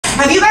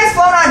Have you guys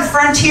flown on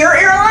Frontier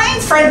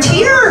Airlines?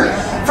 Frontier?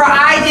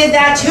 I did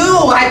that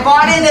too. I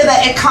bought into the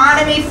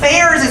economy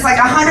fares. It's like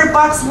 $100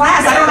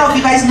 less. I don't know if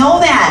you guys know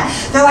that.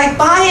 They're like,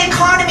 buy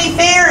economy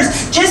fares.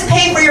 Just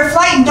pay for your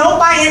flight and don't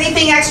buy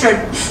anything extra.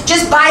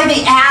 Just buy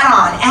the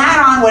add-on.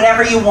 Add on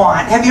whatever you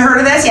want. Have you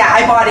heard of this? Yeah,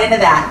 I bought into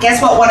that.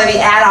 Guess what one of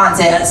the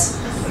add-ons is?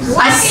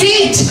 A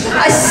seat!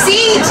 A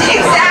seat!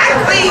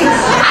 Exactly!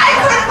 I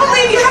couldn't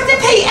believe you have to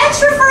pay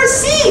extra for a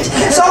seat!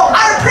 So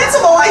out of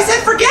principle, I said,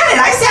 forget it.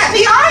 I sat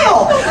in the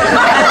aisle.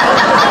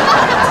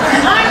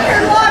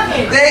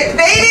 They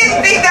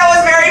didn't think that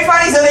was very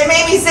funny, so they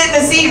made me sit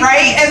in the seat,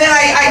 right? And then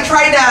I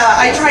tried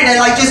to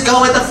like just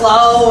go with the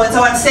flow, and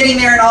so I'm sitting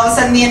there, and all of a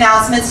sudden the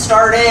announcements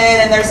started,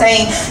 and they're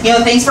saying, you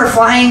know, thanks for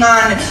flying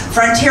on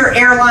Frontier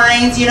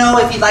Airlines. You know,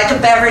 if you'd like a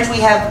beverage,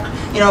 we have,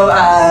 you know,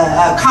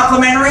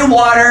 complimentary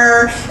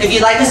water. If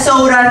you'd like a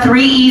soda,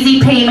 3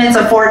 easy payments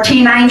of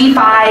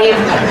 $14.95.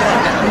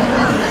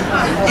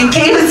 In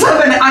case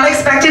of an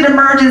unexpected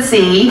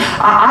emergency,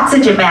 an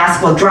oxygen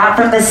mask will drop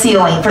from the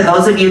ceiling for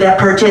those of you that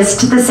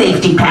purchased the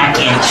safety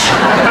package.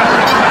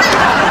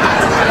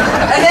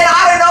 And then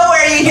out of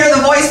nowhere, you hear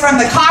the voice from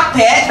the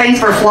cockpit. Thanks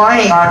for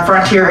flying on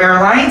Frontier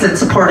Airlines and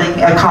supporting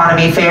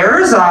economy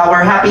fares.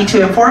 We're happy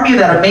to inform you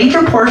that a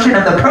major portion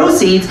of the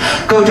proceeds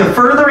go to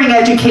furthering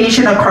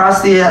education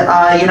across the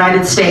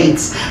United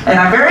States. And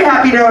I'm very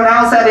happy to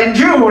announce that in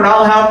June,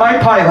 I'll have my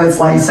pilot's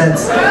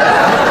license.